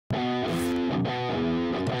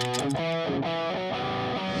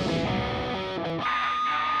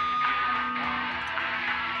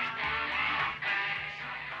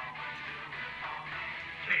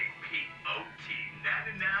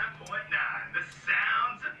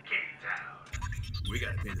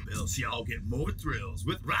Pay the bills, y'all get more thrills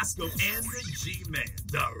with Rosco and the G-Man,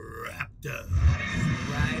 the Raptor.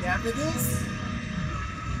 Right after this.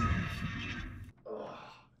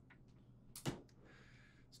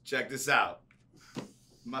 Check this out.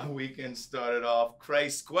 My weekend started off cray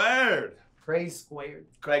squared. Cray squared.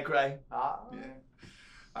 Cray cray. Ah. Yeah.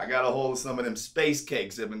 I got a hold of some of them space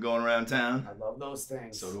cakes that have been going around town. I love those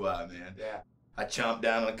things. So do I, man. Yeah. I chomped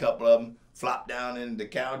down on a couple of them, flopped down into the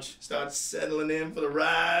couch, started settling in for the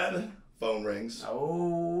ride. Phone rings.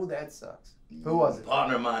 Oh, that sucks. Who was it?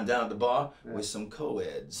 Partner of mine down at the bar with some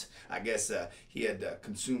co-eds. I guess he had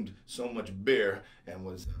consumed so much beer and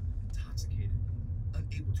was intoxicated,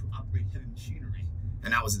 unable to operate heavy machinery.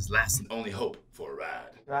 And I was his last and only hope for a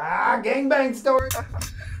ride. Ah, gangbang story.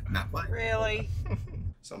 Not quite. Really?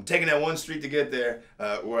 So I'm taking that one street to get there,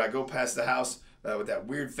 where I go past the house with that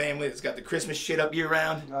weird family that's got the Christmas shit up year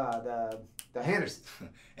round. The Hendersons.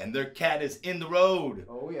 And their cat is in the road.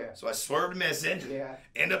 Oh, yeah. So I swerve to miss it. Yeah.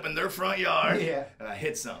 End up in their front yard. Yeah. And I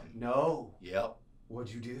hit something. No. Yep.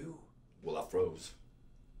 What'd you do? Well, I froze.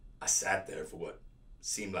 I sat there for what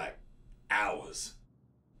seemed like hours.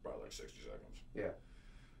 Probably like 60 seconds. Yeah.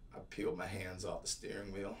 I peeled my hands off the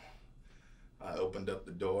steering wheel. I opened up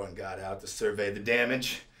the door and got out to survey the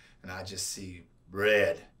damage. And I just see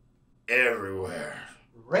red everywhere.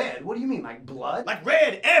 Red? What do you mean, like blood? Like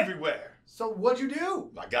red everywhere! So what'd you do?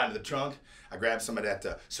 I got into the trunk. I grabbed some of that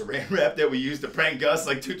saran wrap that we used to prank Gus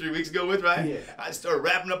like 2-3 weeks ago with, right? Yeah. I started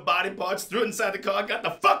wrapping up body parts, threw it inside the car, got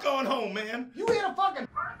the fuck on home, man. You hit a fucking...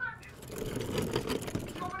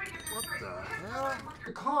 What the hell?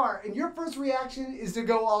 Your car, and your first reaction is to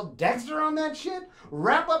go all Dexter on that shit?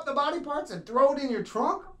 Wrap up the body parts and throw it in your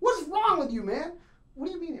trunk? What's wrong with you, man? What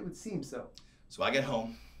do you mean it would seem so? So I get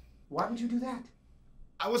home. Why would you do that?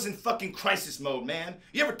 I was in fucking crisis mode, man.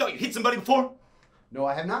 You ever thought you'd hit somebody before? No,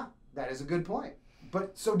 I have not. That is a good point.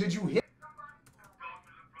 But, so did you hit?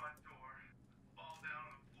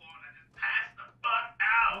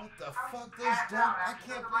 What the fuck, those dumb... I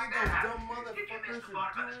can't believe those dumb motherfuckers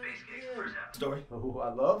are doing it again. Story? Oh,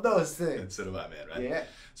 I love those things. So do I, man, right? Yeah.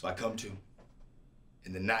 So I come to,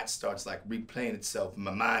 and the night starts like replaying itself in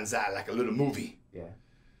my mind's eye like a little movie. Yeah.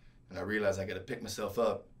 And I realize I gotta pick myself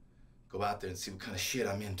up, go out there and see what kind of shit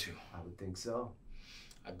I'm into. I would think so.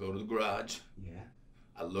 I go to the garage. Yeah.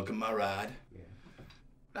 I look at my ride. Yeah.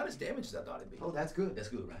 Not as damaged as I thought it'd be. Oh, that's good. That's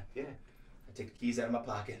good, right? Yeah. I take the keys out of my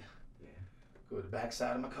pocket. Yeah. Go to the back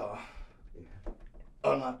side of my car. Yeah.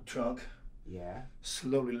 Unlock the trunk. Yeah.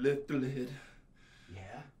 Slowly lift the lid.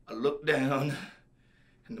 Yeah. I look down,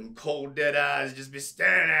 and them cold, dead eyes just be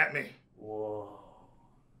staring at me. Whoa.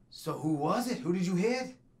 So who was it? Who did you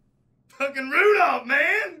hit? Fucking Rudolph,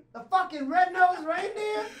 man! The fucking red-nosed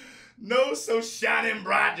reindeer? Nose so shining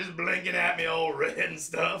bright, just blinking at me all red and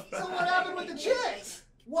stuff. So what happened with the chicks?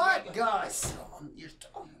 What, Gus? You're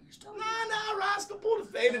still... Nah, Rosco, pull the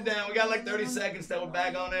fader down. We got like 30 seconds till we're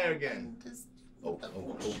back on air again. Oh.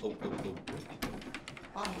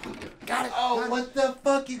 Got it. Oh, what the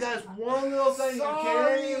fuck? You guys, one little thing you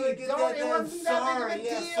can't even get that damn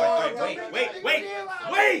sorry.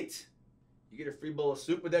 Wait! You get a free bowl of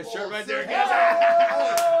soup with that shirt right there, guys.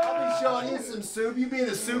 I'll be showing you some soup. You be in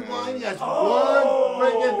the soup line. You got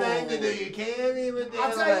one freaking thing to do. You can't even do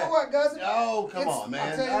I'll tell you what, Gus. Oh, come on, man.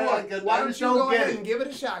 I'll tell you what. Why don't you go ahead and give it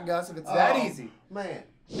a shot, Gus, if it's that easy? Man.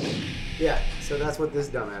 Yeah, so that's what this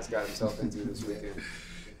dumbass got himself into this weekend.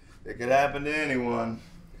 It could happen to anyone.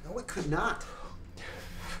 No, it could not.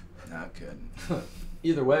 No, it couldn't.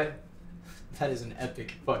 Either way, that is an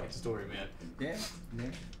epic fucking story, man. Yeah.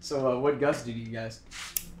 So, what Gus did to you guys?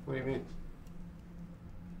 What do you mean?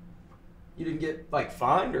 You didn't get, like,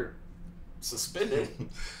 fined or suspended?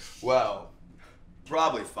 Well,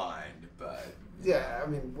 probably fined, but... Yeah, I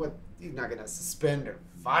mean, what? You're not gonna suspend or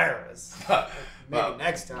fire us. Maybe Well,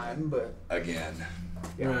 next time, but... Again.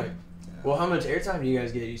 Yeah. Right. Well, how much airtime do you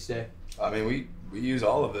guys get each day? I mean, we use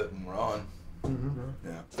all of it when we're on. Mm-hmm.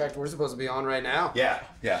 Yeah. In fact, we're supposed to be on right now. Yeah.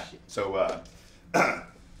 So,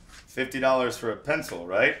 $50 for a pencil,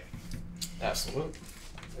 right? Absolutely.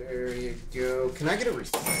 There you go. Can I get a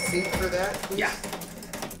receipt for that, please? Yeah.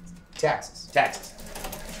 Taxes.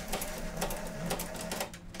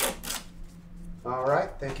 All right,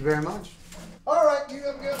 thank you very much. All right, you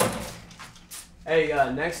have a good one. Hey,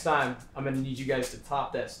 next time, I'm gonna need you guys to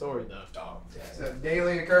top that story, though. Oh, It's a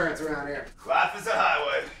daily occurrence around here. Life is a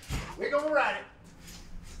highway. We're gonna ride it.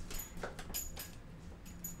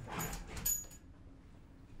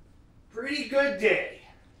 Pretty good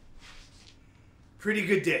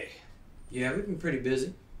day. Yeah, we've been pretty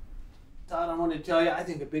busy. Todd, I want to tell you, I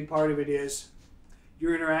think a big part of it is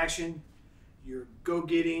your interaction, your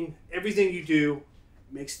go-getting, everything you do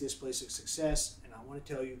makes this place a success, and I want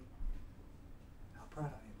to tell you how proud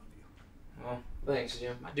I am of you. Well, thanks,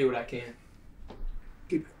 Jim. I do what I can.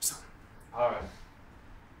 Keep it up, son. All right.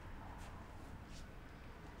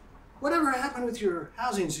 Whatever happened with your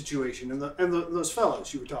housing situation and those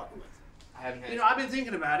fellows you were talking with? I haven't had. You know, I've been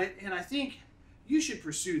thinking about it, and I think you should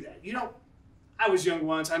pursue that. You know, I was young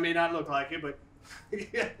once. I may not look like it, but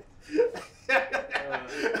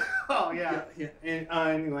oh yeah. And,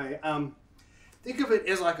 anyway, think of it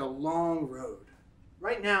as like a long road.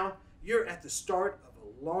 Right now, you're at the start of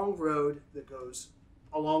a long road that goes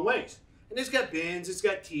a long ways, and it's got bends, it's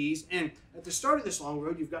got T's, and at the start of this long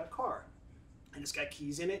road, you've got a car, and it's got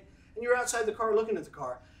keys in it, and you're outside the car looking at the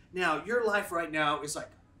car. Now, your life right now is like,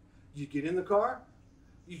 you get in the car,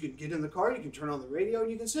 you can get in the car, you can turn on the radio, and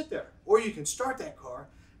you can sit there. Or you can start that car,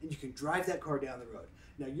 and you can drive that car down the road.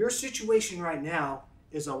 Now, your situation right now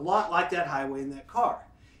is a lot like that highway in that car.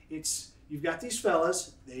 You've got these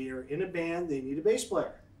fellas, they are in a band, they need a bass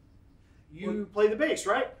player. You play the bass,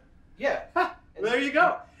 right? Yeah. Ha, there you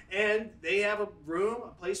go. And they have a room,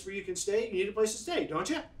 a place where you can stay. You need a place to stay, don't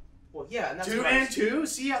you? Well, yeah. And that's 2 and 2,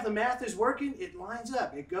 see how the math is working? It lines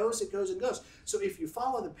up. It goes, and goes. So if you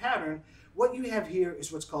follow the pattern, what you have here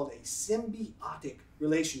is what's called a symbiotic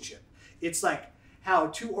relationship. It's like how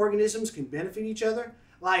 2 organisms can benefit each other,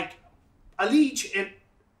 like a leech and...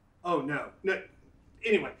 Oh, no.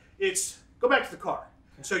 Anyway, go back to the car.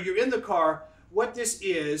 Okay. So you're in the car. What this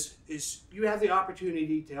is you have the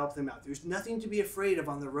opportunity to help them out. There's nothing to be afraid of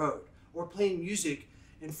on the road or playing music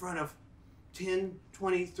in front of 10,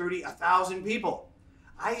 20, 30, 1,000 people.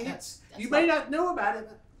 You may not know about it,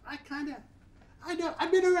 but I know.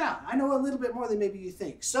 I've been around. I know a little bit more than maybe you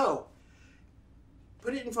think. So,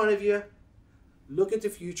 put it in front of you. Look at the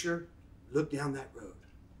future. Look down that road.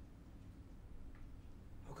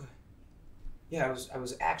 Okay. Yeah, I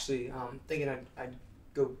was actually thinking I'd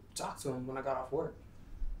go talk to him when I got off work.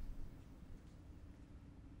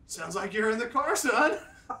 Sounds like you're in the car, son.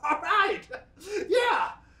 All right.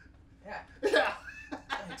 Yeah. Yeah.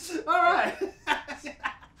 All right.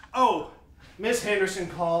 Oh, Miss Henderson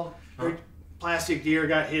called. Her plastic deer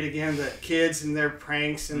got hit again. The kids and their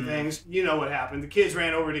pranks and things. You know what happened. The kids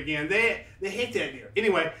ran over it again. They hate that deer.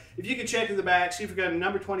 Anyway, if you could check in the back, see if we got a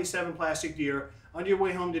number 27 plastic deer. On your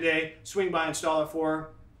way home today, swing by and install it for her.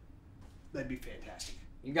 That'd be fantastic.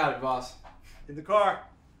 You got it, boss. In the car.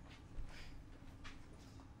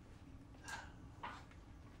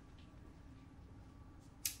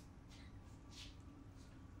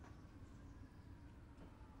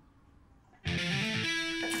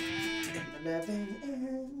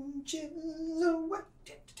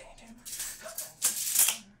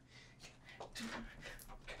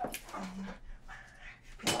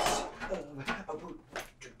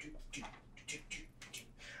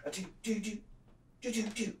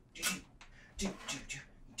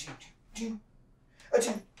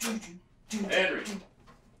 Henry,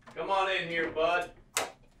 come on in here, bud.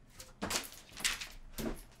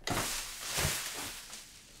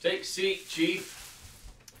 Take a seat, Chief.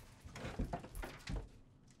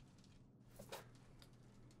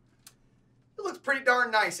 It looks pretty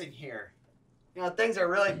darn nice in here. You know, things are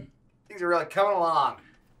really coming along.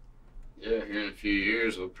 Yeah, here in a few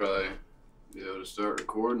years we'll probably be able to start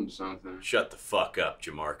recording something. Shut the fuck up,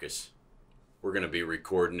 Jamarcus. We're gonna be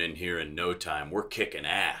recording in here in no time. We're kicking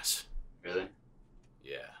ass. Really?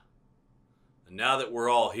 Yeah. And now that we're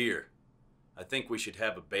all here, I think we should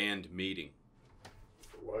have a band meeting.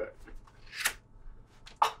 For what?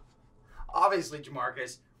 Obviously,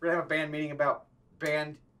 Jamarcus, we're gonna have a band meeting about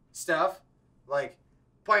band stuff, like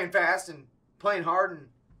playing fast and playing hard and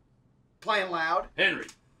playing loud. Henry,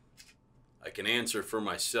 I can answer for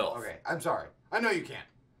myself. Okay, I'm sorry. I know you can.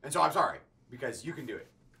 And so I'm sorry, because you can do it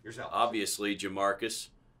yourself. Obviously, Jamarcus,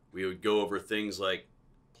 we would go over things like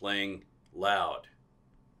playing loud,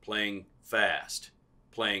 playing fast,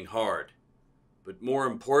 playing hard. But more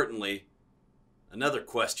importantly, another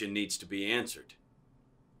question needs to be answered.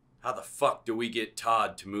 How the fuck do we get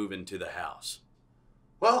Todd to move into the house?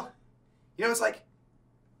 Well, you know, it's like,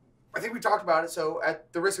 I think we talked about it, so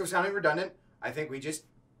at the risk of sounding redundant, I think we just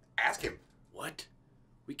ask him. What?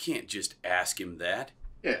 We can't just ask him that.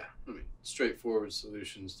 Yeah, I mean, straightforward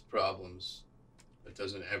solutions to problems. That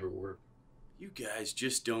doesn't ever work. You guys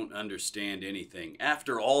just don't understand anything.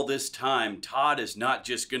 After all this time, Todd is not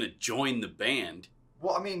just gonna join the band.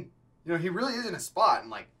 Well, I mean, you know, he really is in a spot,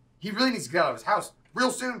 and like, he really needs to get out of his house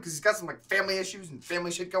real soon, because he's got some like family issues and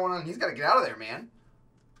family shit going on, and he's got to get out of there, man.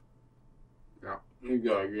 Yeah, you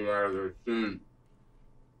gotta get out of there soon.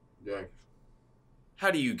 Yeah.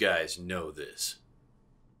 How do you guys know this?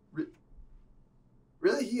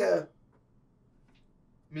 Really?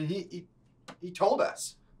 I mean, he told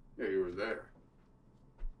us. Yeah, you were there.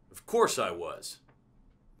 Of course I was.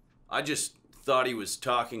 I just thought he was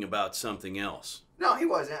talking about something else. No, he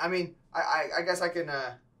wasn't. I mean, I guess I can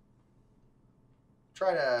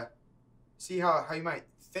try to see how you might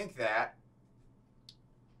think that.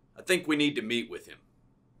 I think we need to meet with him.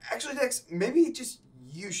 Actually, Dex, maybe just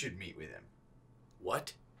you should meet with him.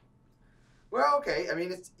 What? Well, okay. I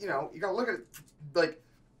mean, it's, you know, you gotta look at it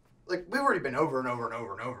like we've already been over and over and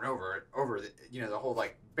over and over and over the, you know, the whole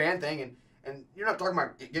like band thing, and you're not talking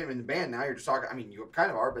about getting him in the band now. You're just talking. I mean, you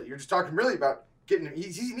kind of are, but you're just talking really about getting him.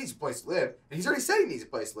 He needs a place to live, and he's already said he needs a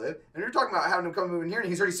place to live. And you're talking about having him come and move in here, and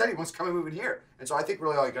he's already said he wants to come and move in here. And so I think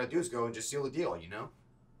really all you gotta do is go and just seal the deal, you know.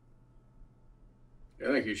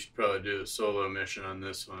 I think you should probably do a solo mission on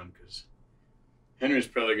this one, because Henry's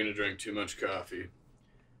probably going to drink too much coffee,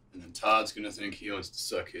 and then Todd's going to think he wants to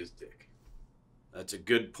suck his dick. That's a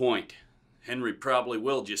good point. Henry probably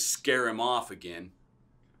will just scare him off again.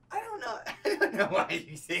 I don't know why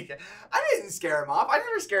you think that. I didn't scare him off. I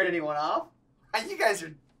never scared anyone off. You guys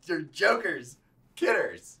are jokers,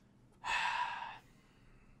 kidders. I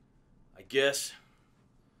guess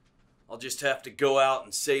I'll just have to go out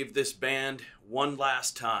and save this band one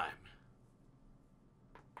last time.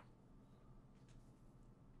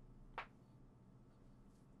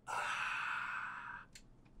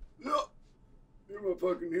 No, you're my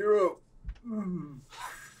fucking hero.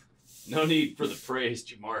 No need for the praise,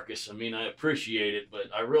 Jamarcus. I mean, I appreciate it, but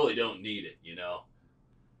I really don't need it, you know.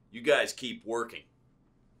 You guys keep working.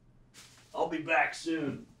 I'll be back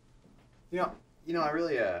soon. You know,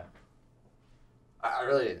 I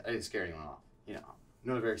didn't scare anyone off. You know, I'm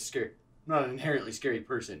not a very scary, I'm not an inherently scary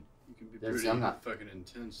person. You can be pretty fucking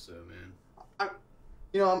intense, though, man.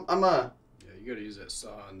 I'm a. Yeah, you gotta use that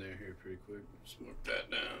saw in there here pretty quick. Just mark that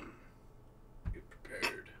down. Get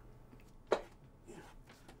prepared.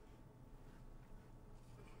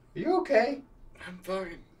 Are you okay? I'm fine. What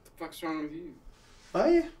the fuck's wrong with you? Are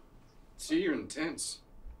you? See, you're intense.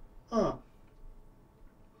 Huh.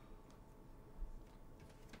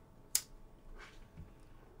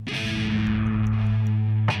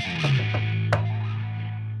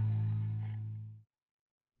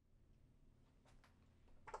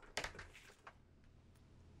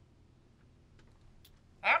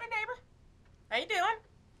 Howdy, neighbor. How you doing?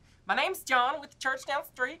 My name's John with the church down the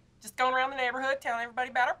street. Just going around the neighborhood telling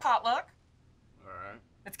everybody about our potluck. All right.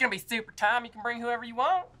 It's gonna be super time. You can bring whoever you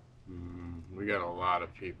want. We got a lot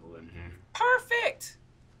of people in here. Perfect.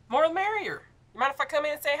 More the merrier. You mind if I come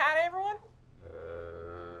in and say hi to everyone?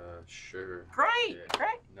 Sure. Great, Yeah.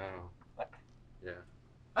 great. No. What? Yeah.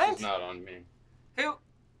 What? It's not on me.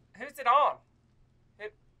 Who's it on? Who?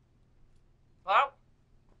 Hello?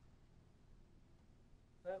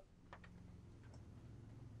 Hello?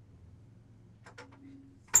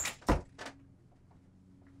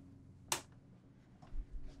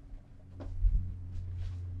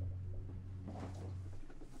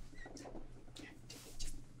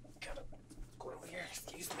 Go over here.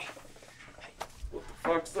 Excuse me. What the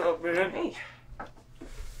fuck's up, man? Hey,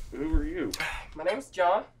 Who are you? my name's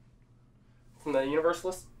John from the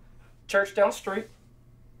Universalist Church down the street.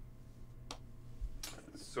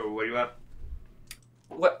 So what do you want?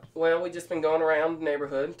 Well, we've just been going around the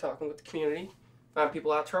neighborhood, talking with the community, find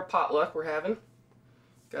people out to our potluck we're having.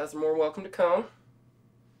 Guys are more welcome to come.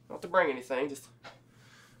 Don't have to bring anything, just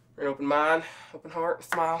an open mind, open heart,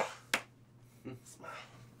 smile. Smile.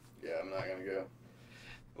 Yeah, I'm not gonna go.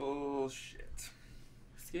 Bullshit.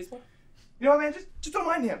 Excuse me? You know what, man? Just don't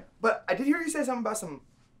mind him. But I did hear you say something about some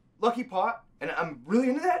lucky pot, and I'm really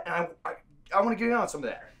into that, and I want to get in on some of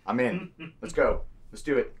that. I'm in. Let's go. Let's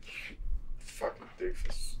do it. Fucking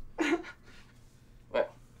doofus. Well,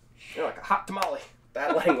 you're like a hot tamale.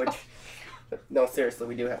 Bad language. But no, seriously,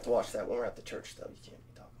 we do have to watch that when we're at the church, though. You can't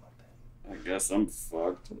be talking like that. I guess I'm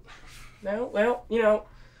fucked. No, well, you know,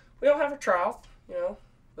 we all have our trials, you know.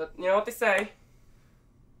 But you know what they say?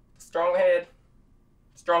 Strong head,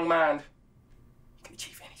 strong mind. You can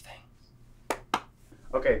achieve anything.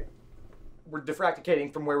 Okay. We're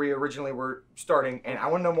diffracticating from where we originally were starting, and I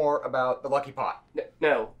want to know more about the lucky pot.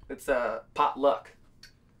 No, it's potluck.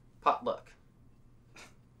 Potluck.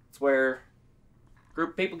 It's where a group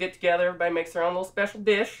of people get together, everybody makes their own little special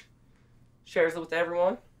dish, shares it with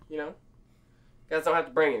everyone, you know. You guys don't have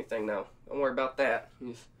to bring anything, though. Don't worry about that.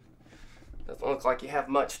 Doesn't look like you have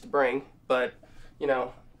much to bring, but, you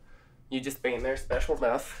know, you just being there is special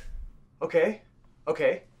enough. Okay.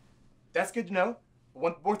 That's good to know.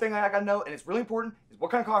 One more thing I gotta know, and it's really important, is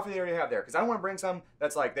what kind of coffee they already have there. Because I don't want to bring some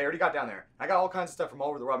that's like they already got down there. I got all kinds of stuff from all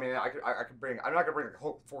over the world. I mean, I could bring. I'm not gonna bring a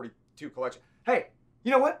whole 42 collection. Hey,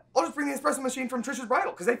 You know what? I'll just bring the espresso machine from Trish's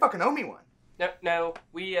Bridal, because they fucking owe me one. No,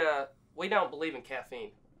 we don't believe in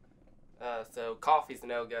caffeine. So coffee's a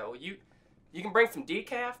no-go. You can bring some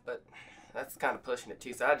decaf, but that's kind of pushing it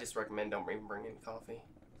too. So I just recommend don't even bring any coffee.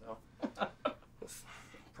 So it's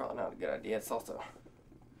probably not a good idea. It's also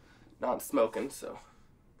non-smoking, so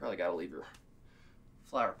probably gotta leave your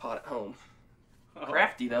flower pot at home. Oh.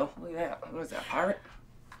 Crafty though. Look at that. What is that, pirate?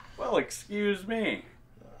 Well, excuse me.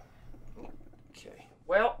 Okay.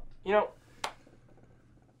 Well, you know,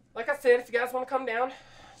 like I said, if you guys want to come down,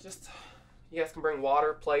 just you guys can bring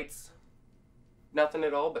water, plates, nothing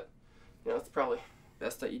at all, but you know, it's probably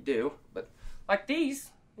best that you do. But like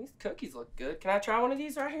these cookies look good. Can I try one of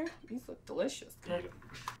these right here? These look delicious.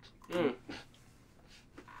 Mmm.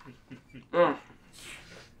 Mmm.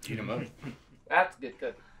 Eat them up. That's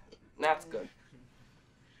good. That's good.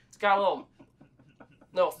 It's got a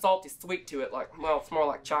little salty sweet to it, like, well, it's more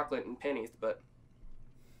like chocolate and pennies, but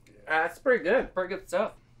it's pretty good. Pretty good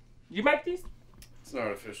stuff. You make these? It's an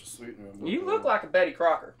artificial sweetener. You look like a Betty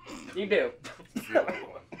Crocker. You do.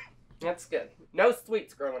 That's good. No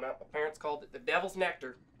sweets growing up. My parents called it the devil's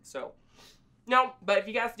nectar. So, no, but if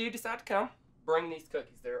you guys do decide to come, bring these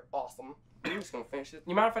cookies. They're awesome. I'm just going to finish it.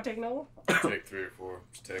 You mind if I take another one? Take 3 or 4.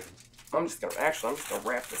 Just take them. I'm just going to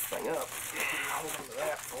wrap this thing up. Hold on to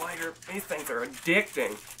that for later. These things are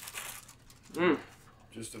addicting. Mmm.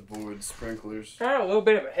 Just avoid sprinklers. Kind of a little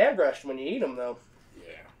bit of a head rush when you eat them, though.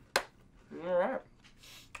 Yeah. All right.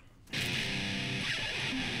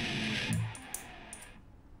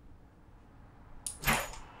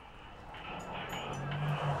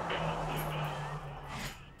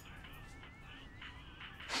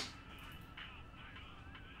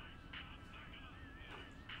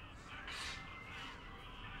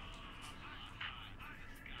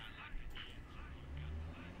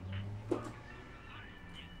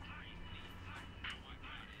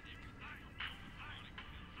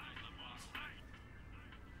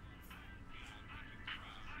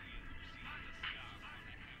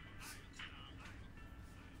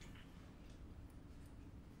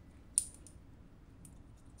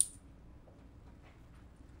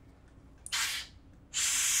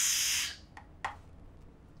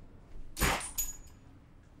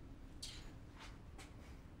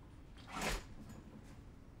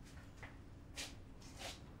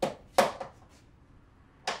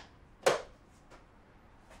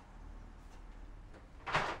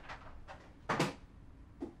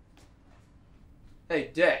 Hey,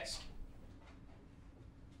 Dex.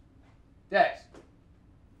 Dex.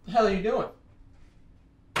 What the hell are you doing?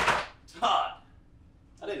 Todd,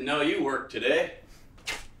 I didn't know you worked today.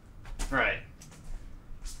 Right.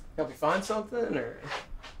 Help you find something, or?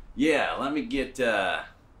 Yeah, let me get that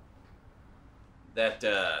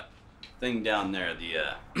thing down there,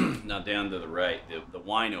 the not down to the right, the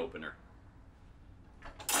wine opener.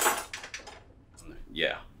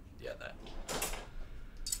 Yeah, that.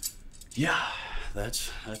 Yeah,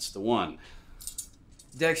 that's the one.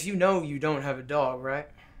 Dex, you know you don't have a dog, right?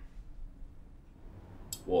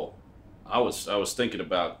 Well, I was thinking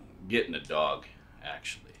about getting a dog,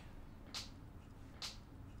 actually.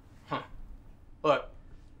 Huh. Look,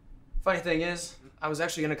 funny thing is, I was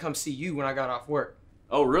actually gonna come see you when I got off work.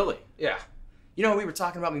 Oh, really? Yeah. You know, we were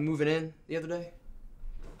talking about me moving in the other day.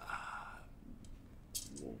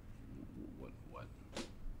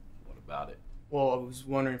 What about it? Well, I was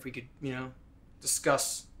wondering if we could,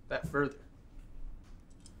 discuss that further.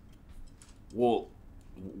 Well,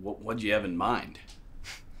 what'd you have in mind?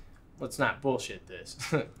 Let's not bullshit this,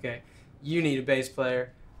 okay? You need a bass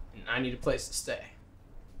player, and I need a place to stay.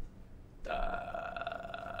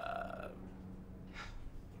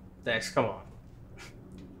 Dex, come on.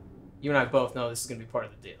 You and I both know this is gonna be part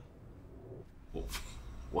of the deal.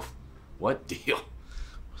 What deal?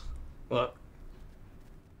 Look,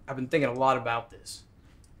 I've been thinking a lot about this.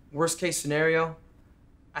 Worst case scenario,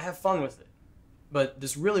 I have fun with it. But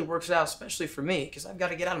this really works out, especially for me, because I've got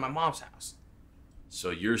to get out of my mom's house. So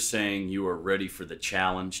you're saying you are ready for the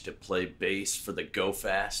challenge to play bass for the Go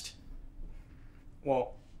Fast?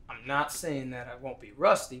 Well, I'm not saying that I won't be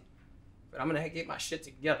rusty, but I'm going to get my shit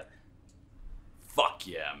together. Fuck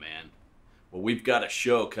yeah, man. Well, we've got a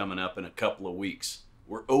show coming up in a couple of weeks.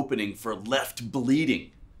 We're opening for Left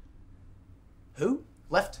Bleeding. Who?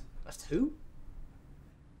 Left who?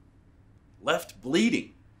 Left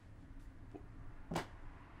Bleeding.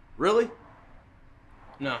 Really?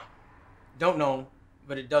 No. Don't know him,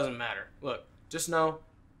 but it doesn't matter. Look, just know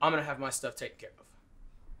I'm going to have my stuff taken care of.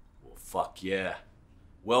 Well, fuck yeah.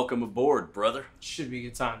 Welcome aboard, brother. Should be a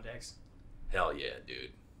good time, Dex. Hell yeah,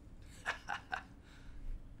 dude.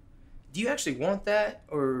 Do you actually want that,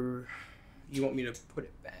 or you want me to put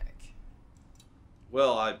it back?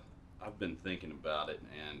 Well, I've been thinking about it,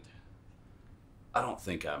 and I don't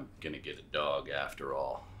think I'm gonna get a dog after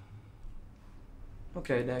all.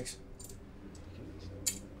 Okay, Dex.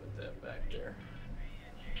 Put that back there.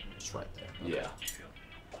 Just right there. Yeah.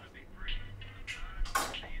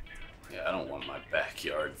 Yeah, I don't want my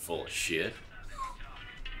backyard full of shit.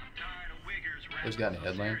 Those got any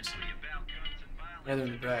headlamps? Yeah, they're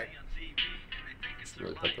in the back. Should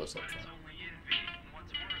really put those up front.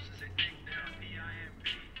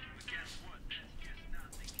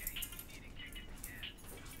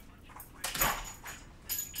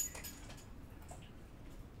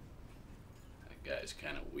 That guy's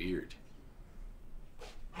kind of weird.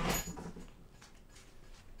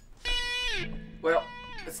 Well,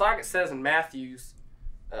 it's like it says in Matthews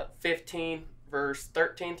 15, verse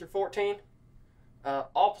 13 through 14.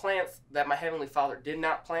 All plants that my heavenly Father did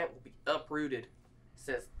not plant will be uprooted. It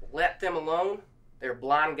says, let them alone. They're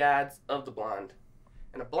blind guides of the blind.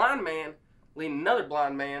 And a blind man leading another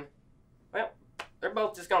blind man, well, they're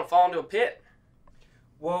both just going to fall into a pit.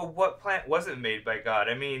 Well, what plant wasn't made by God?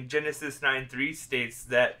 I mean, Genesis 9:3 states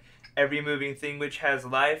that every moving thing which has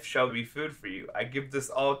life shall be food for you. I give this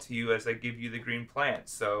all to you as I give you the green plant,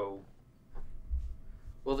 so...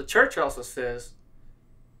 Well, the church also says,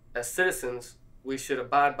 as citizens, we should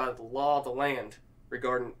abide by the law of the land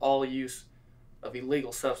regarding all use of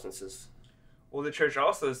illegal substances. Well, the church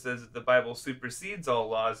also says that the Bible supersedes all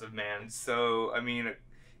laws of man, so, I mean,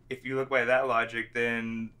 if you look by that logic,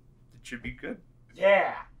 then it should be good.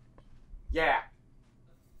 Yeah. Yeah.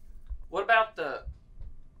 What about the...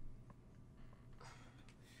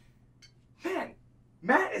 Man,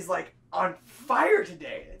 Matt is like on fire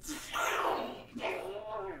today. It's...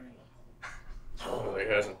 Well, he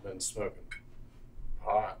hasn't been smoking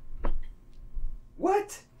pot.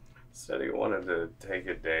 What? Said he wanted to take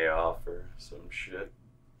a day off or some shit.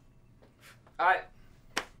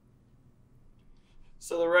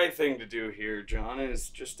 So the right thing to do here, John, is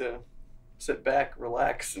just to sit back,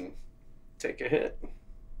 relax, and take a hit.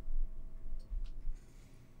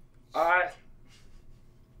 I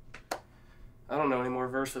don't know any more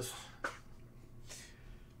verses.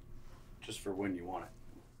 Just for when you want it.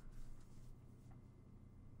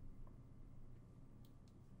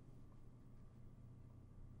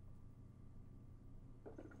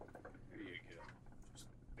 Here you go. Just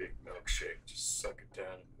a big milkshake. Just suck it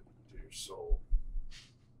down into your soul.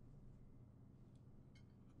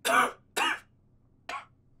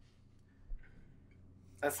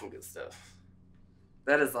 That's some good stuff.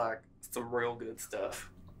 That is like some real good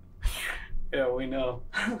stuff. Yeah, we know.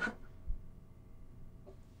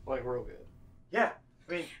 Like real good. Yeah.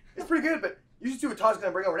 I mean, it's pretty good, but you should see what Todd's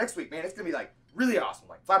gonna bring over next week, man. It's gonna be like really awesome.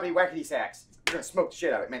 Like flappity wackety sacks. We're gonna smoke the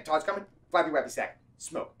shit out of it, man. Todd's coming. Flappity wackety sack.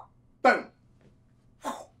 Smoke. Boom.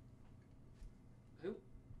 Who?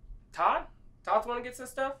 Todd? Todd's the one who gets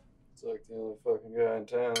this stuff? It's like the only fucking guy in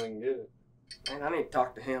town that can get it. Man, I need to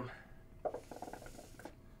talk to him. I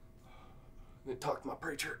need to talk to my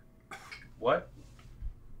preacher. What?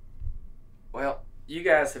 Well, you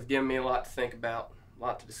guys have given me a lot to think about, a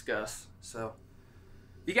lot to discuss. So,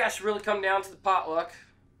 you guys should really come down to the potluck.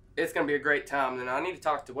 It's going to be a great time. And then I need to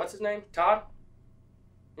talk to, what's his name? Todd?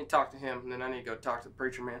 I need to talk to him, and then I need to go talk to the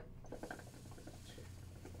preacher man.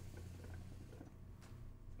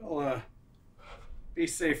 Well, be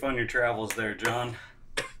safe on your travels there, John.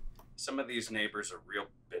 Some of these neighbors are real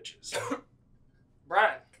bitches.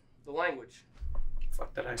 Brian, the language.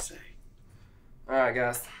 Fuck did I say? Alright,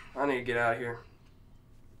 guys. I need to get out of here.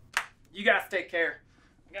 You guys take care.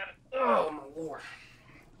 I got it. Oh, my lord.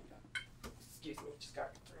 Excuse me. Just got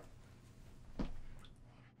it through.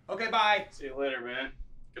 Okay, bye. See you later, man.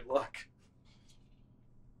 Good luck.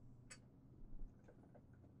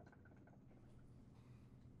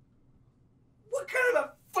 What kind of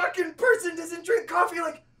a fucking person doesn't drink coffee?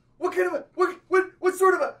 Like, what kind of a what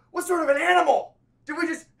sort of an animal do we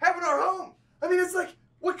just have in our home? I mean, it's like,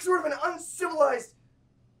 what sort of an uncivilized,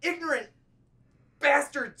 ignorant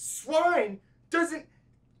bastard swine doesn't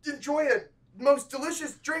enjoy a most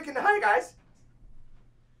delicious drink? And hi, guys.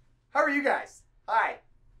 How are you guys? Hi.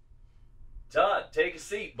 Todd, take a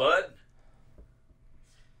seat, bud.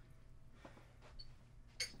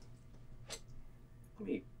 Let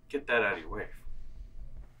me get that out of your way.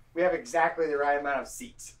 We have exactly the right amount of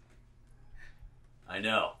seats. I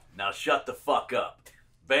know. Now shut the fuck up.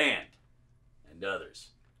 Band and others.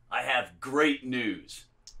 I have great news.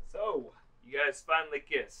 So, you guys finally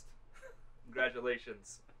kissed.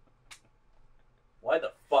 Congratulations. Why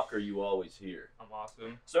the fuck are you always here? I'm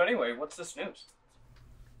awesome. So anyway, what's this news?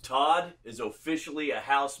 Todd is officially a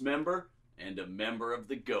house member and a member of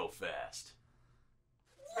the Go Fast.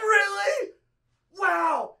 Really?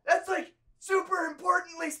 Wow, that's like super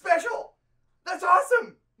importantly special. That's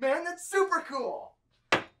awesome, man. That's super cool.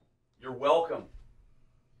 You're welcome.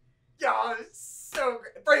 Yeah, it's so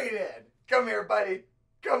great. Bring it in. Come here, buddy.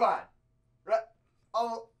 Come on.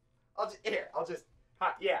 I'll just.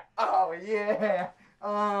 Yeah. Oh yeah.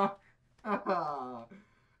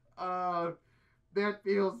 That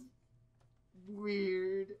feels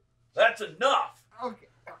weird. That's enough. Okay.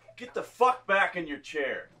 Get the fuck back in your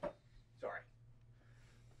chair. Sorry.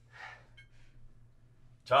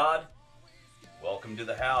 Todd, welcome to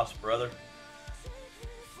the house, brother.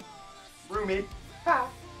 Roomy. Ha.